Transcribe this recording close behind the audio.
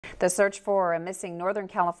The search for a missing Northern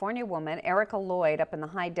California woman, Erika Lloyd, up in the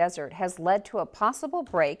high desert has led to a possible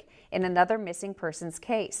break in another missing persons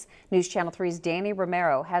case. News Channel 3's Danny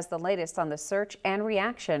Romero has the latest on the search and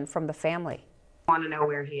reaction from the family. We want to know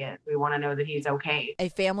where he is. We want to know that he's okay. A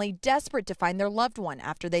family desperate to find their loved one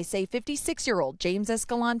after they say 56-year-old James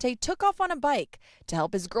Escalante took off on a bike to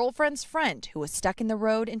help his girlfriend's friend who was stuck in the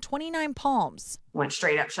road in 29 Palms. Went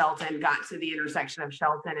straight up Shelton, got to the intersection of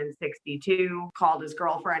Shelton and 62, called his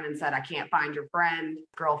girlfriend and said, "I can't find your friend."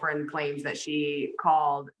 Girlfriend claims that she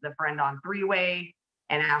called the friend on three-way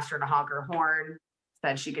and asked her to honk her horn.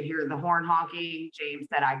 Said she could hear the horn honking. James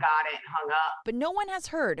said, "I got it," and hung up. But no one has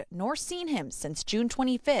heard nor seen him since June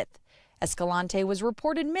 25th. Escalante was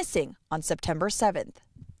reported missing on September 7th.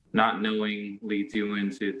 Not knowing leads you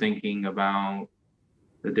into thinking about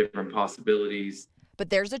the different possibilities. But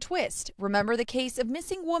there's a twist. Remember the case of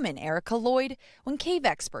missing woman Erika Lloyd? When cave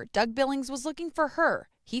expert Doug Billings was looking for her,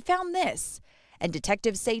 he found this. And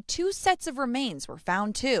detectives say 2 sets of remains were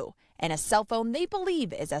found too, and a cell phone they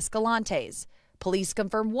believe is Escalante's. Police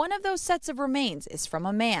confirm one of those sets of remains is from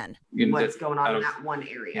a man. What's going on in that one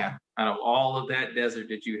area? Yeah, out of all of that desert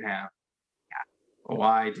that you have,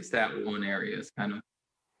 why just that one area is kind of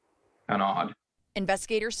odd.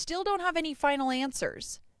 Investigators still don't have any final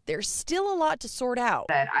answers. There's still a lot to sort out.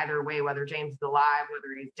 That either way, whether James is alive,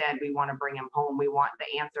 whether he's dead, we want to bring him home. We want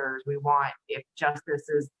the answers. We want, if justice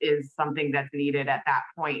is something that's needed at that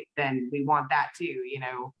point, then we want that too, you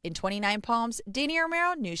know. In 29 Palms, Danny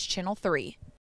Romero, News Channel 3.